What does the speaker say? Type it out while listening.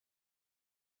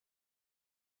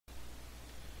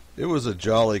It was a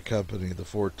jolly company, the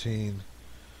 14.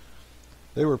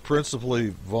 They were principally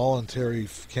voluntary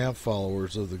camp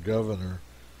followers of the governor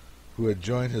who had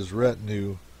joined his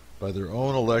retinue by their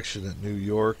own election at New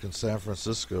York and San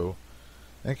Francisco,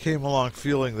 and came along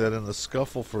feeling that in the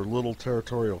scuffle for little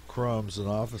territorial crumbs and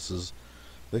offices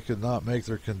they could not make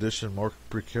their condition more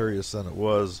precarious than it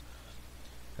was,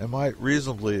 and might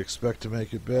reasonably expect to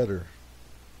make it better.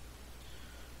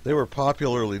 They were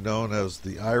popularly known as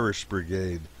the Irish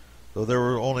Brigade, though there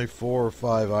were only 4 or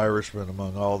 5 Irishmen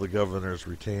among all the governor's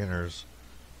retainers.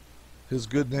 His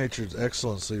good-natured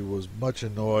excellency was much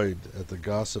annoyed at the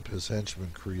gossip his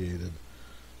henchmen created,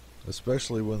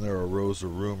 especially when there arose a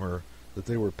rumor that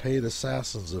they were paid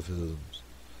assassins of his,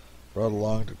 brought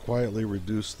along to quietly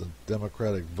reduce the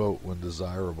Democratic vote when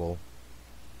desirable.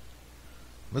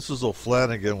 Mrs.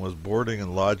 O'Flanagan was boarding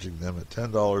and lodging them at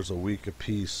 $10 a week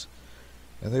apiece,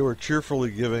 and they were cheerfully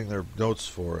giving their notes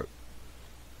for it.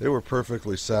 They were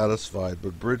perfectly satisfied,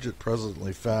 but Bridget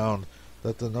presently found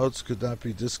that the notes could not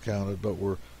be discounted, but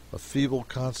were a feeble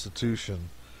constitution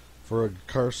for a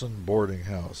Carson boarding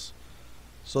house.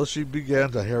 So she began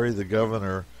to harry the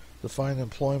governor to find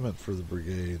employment for the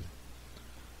brigade.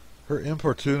 Her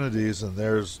importunities and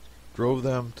theirs drove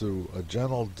them to a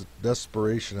gentle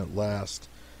desperation at last,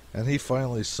 and he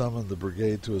finally summoned the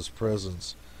brigade to his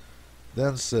presence.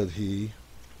 Then said he,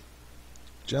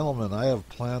 "Gentlemen, I have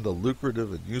planned a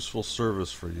lucrative and useful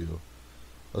service for you,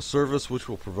 a service which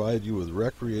will provide you with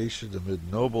recreation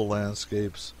amid noble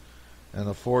landscapes and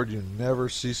afford you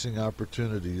never-ceasing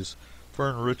opportunities for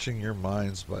enriching your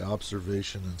minds by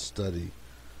observation and study.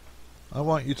 I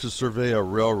want you to survey a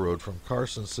railroad from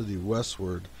Carson City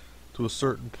westward to a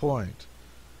certain point.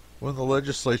 When the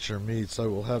legislature meets, I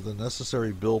will have the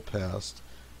necessary bill passed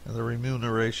and the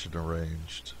remuneration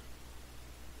arranged."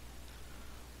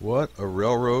 What, a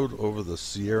railroad over the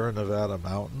Sierra Nevada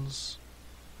mountains?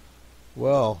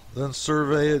 Well, then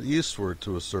survey it eastward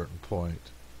to a certain point.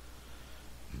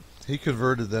 He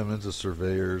converted them into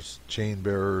surveyors,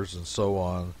 chain-bearers, and so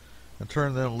on, and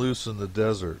turned them loose in the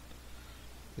desert.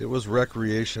 It was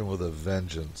recreation with a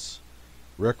vengeance.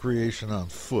 Recreation on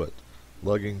foot,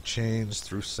 lugging chains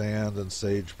through sand and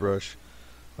sagebrush,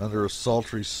 under a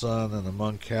sultry sun and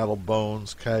among cattle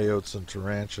bones, coyotes, and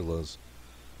tarantulas.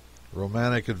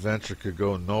 Romantic adventure could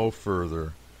go no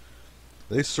further.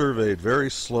 They surveyed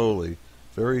very slowly,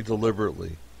 very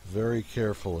deliberately, very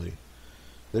carefully.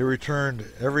 They returned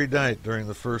every night during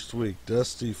the first week,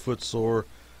 dusty, footsore,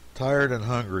 tired and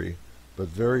hungry, but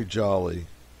very jolly.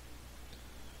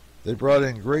 They brought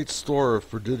in great store of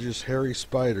prodigious hairy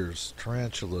spiders,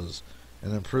 tarantulas,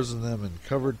 and imprisoned them in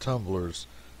covered tumblers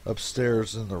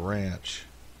upstairs in the ranch.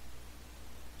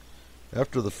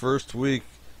 After the first week,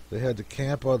 they had to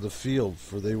camp on the field,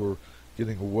 for they were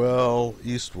getting well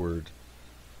eastward.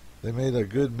 They made a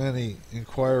good many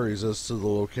inquiries as to the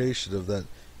location of that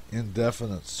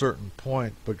indefinite certain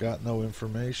point, but got no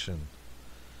information.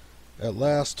 At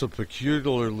last, to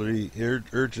peculiarly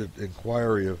urgent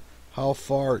inquiry of how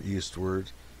far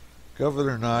eastward,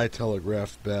 Governor Nye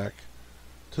telegraphed back,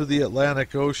 "To the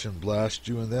Atlantic Ocean, blast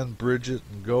you, and then bridge it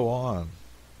and go on."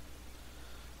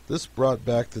 This brought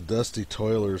back the dusty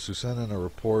toilers, who sent in a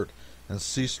report and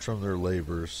ceased from their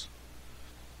labors.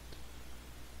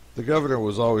 The governor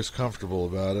was always comfortable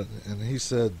about it, and he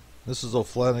said Mrs.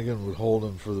 O'Flanagan would hold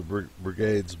him for the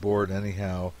brigade's board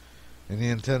anyhow, and he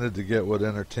intended to get what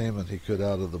entertainment he could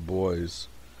out of the boys.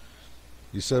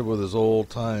 He said with his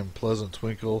old-time pleasant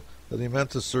twinkle that he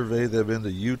meant to survey them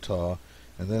into Utah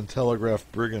and then telegraph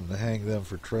Brigham to hang them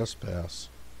for trespass.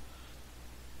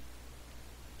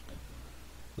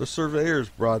 The surveyors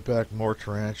brought back more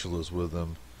tarantulas with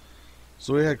them,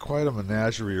 so he had quite a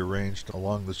menagerie arranged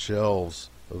along the shelves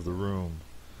of the room.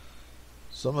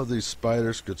 Some of these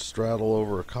spiders could straddle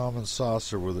over a common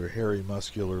saucer with their hairy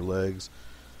muscular legs,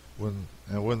 when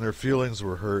their feelings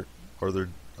were hurt or their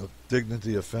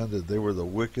dignity offended, they were the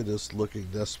wickedest looking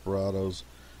desperados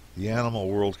the animal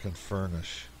world can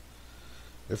furnish.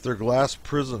 If their glass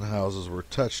prison houses were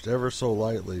touched ever so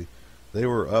lightly, they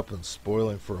were up and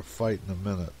spoiling for a fight in a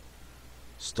minute.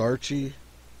 Starchy,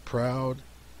 proud,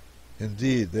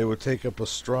 indeed, they would take up a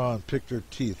straw and pick their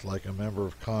teeth like a member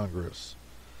of Congress.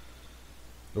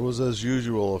 There was, as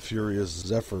usual, a furious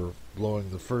zephyr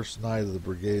blowing the first night of the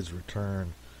brigade's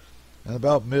return, and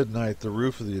about midnight the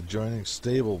roof of the adjoining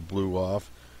stable blew off,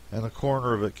 and a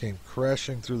corner of it came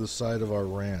crashing through the side of our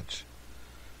ranch.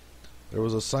 There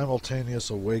was a simultaneous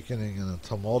awakening and a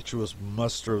tumultuous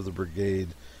muster of the brigade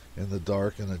in the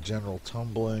dark, and a general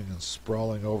tumbling and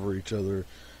sprawling over each other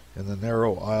in the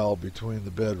narrow aisle between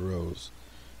the bedrows.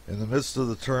 In the midst of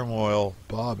the turmoil,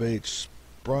 Bob H.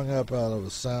 sprung up out of a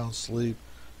sound sleep,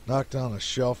 knocked down a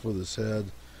shelf with his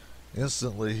head.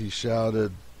 Instantly he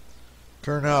shouted,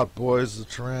 "Turn out, boys, the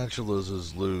Tarantulas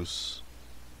is loose."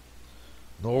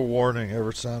 No warning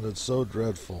ever sounded so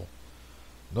dreadful.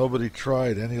 Nobody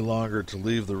tried any longer to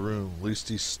leave the room, lest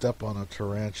he step on a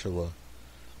tarantula.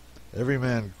 Every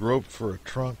man groped for a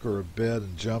trunk or a bed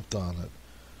and jumped on it.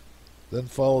 Then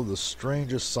followed the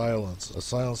strangest silence, a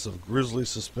silence of grisly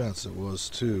suspense it was,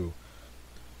 too.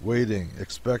 Waiting,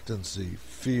 expectancy,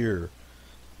 fear.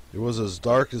 It was as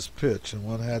dark as pitch, and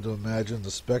one had to imagine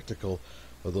the spectacle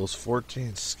of those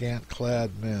 14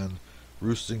 scant-clad men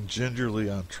roosting gingerly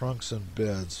on trunks and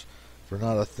beds, for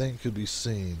not a thing could be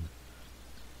seen.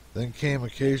 Then came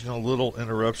occasional little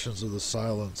interruptions of the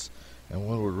silence, and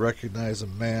one would recognize a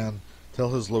man,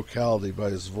 tell his locality by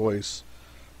his voice,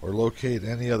 or locate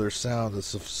any other sound the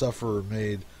sufferer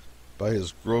made by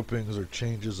his gropings or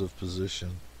changes of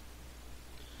position.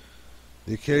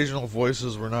 The occasional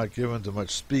voices were not given to much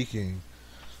speaking.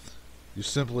 You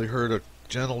simply heard a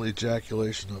gentle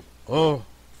ejaculation of "Oh!"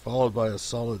 followed by a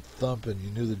solid thump, and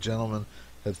you knew the gentleman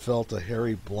had felt a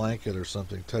hairy blanket or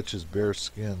something touch his bare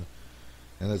skin,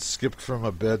 and had skipped from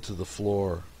a bed to the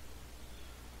floor.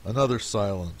 Another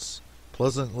silence.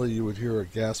 Pleasantly you would hear a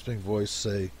gasping voice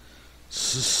say,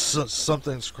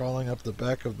 "Something's crawling up the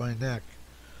back of my neck."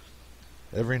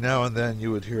 Every now and then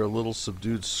you would hear a little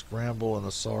subdued scramble and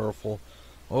a sorrowful,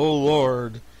 "Oh,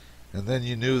 Lord!" and then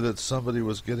you knew that somebody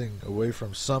was getting away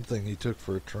from something he took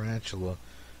for a tarantula,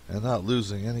 and not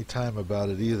losing any time about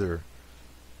it either.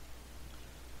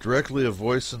 Directly a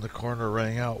voice in the corner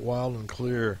rang out wild and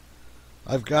clear,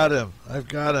 "I've got him! I've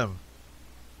got him!"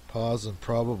 Pause and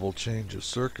probable change of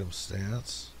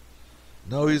circumstance.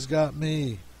 "No, he's got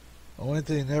me! Oh, ain't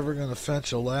they never going to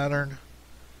fetch a lantern?"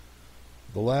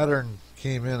 The lantern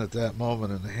came in at that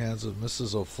moment in the hands of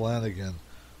Mrs. O'Flanagan,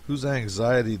 whose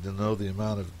anxiety to know the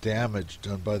amount of damage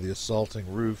done by the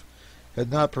assaulting roof had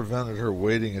not prevented her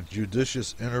waiting a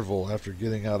judicious interval after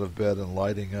getting out of bed and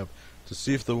lighting up to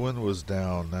see if the wind was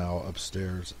down now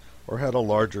upstairs or had a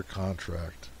larger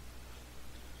contract.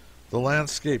 The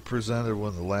landscape presented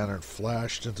when the lantern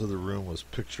flashed into the room was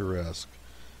picturesque,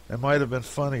 and might have been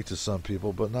funny to some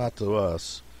people, but not to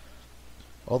us.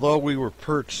 Although we were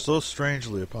perched so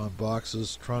strangely upon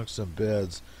boxes, trunks, and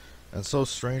beds, and so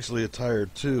strangely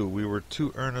attired too, we were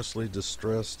too earnestly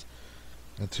distressed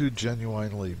and too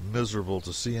genuinely miserable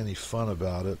to see any fun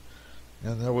about it,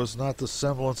 and there was not the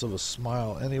semblance of a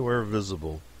smile anywhere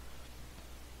visible.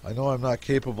 I know I'm not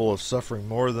capable of suffering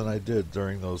more than I did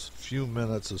during those few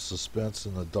minutes of suspense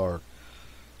in the dark,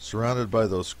 surrounded by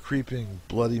those creeping,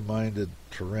 bloody-minded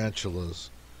tarantulas.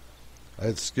 I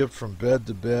had skipped from bed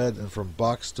to bed and from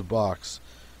box to box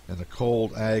in a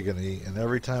cold agony, and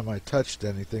every time I touched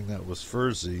anything that was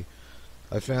furzy,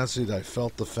 I fancied I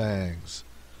felt the fangs.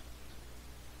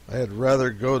 I had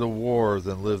rather go to war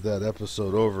than live that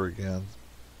episode over again.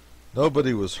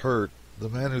 Nobody was hurt. The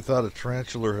man who thought a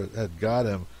tarantula had got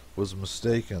him was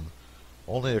mistaken.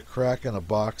 Only a crack in a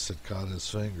box had caught his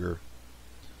finger.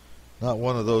 Not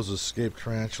one of those escaped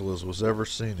tarantulas was ever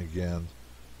seen again.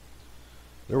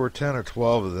 There were 10 or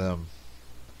 12 of them.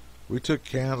 We took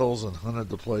candles and hunted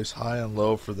the place high and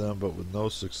low for them, but with no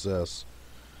success.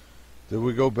 Did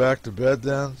we go back to bed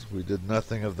then? We did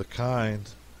nothing of the kind.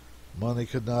 Money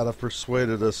could not have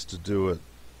persuaded us to do it.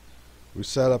 We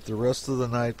sat up the rest of the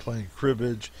night playing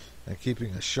cribbage and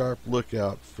keeping a sharp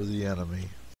lookout for the enemy.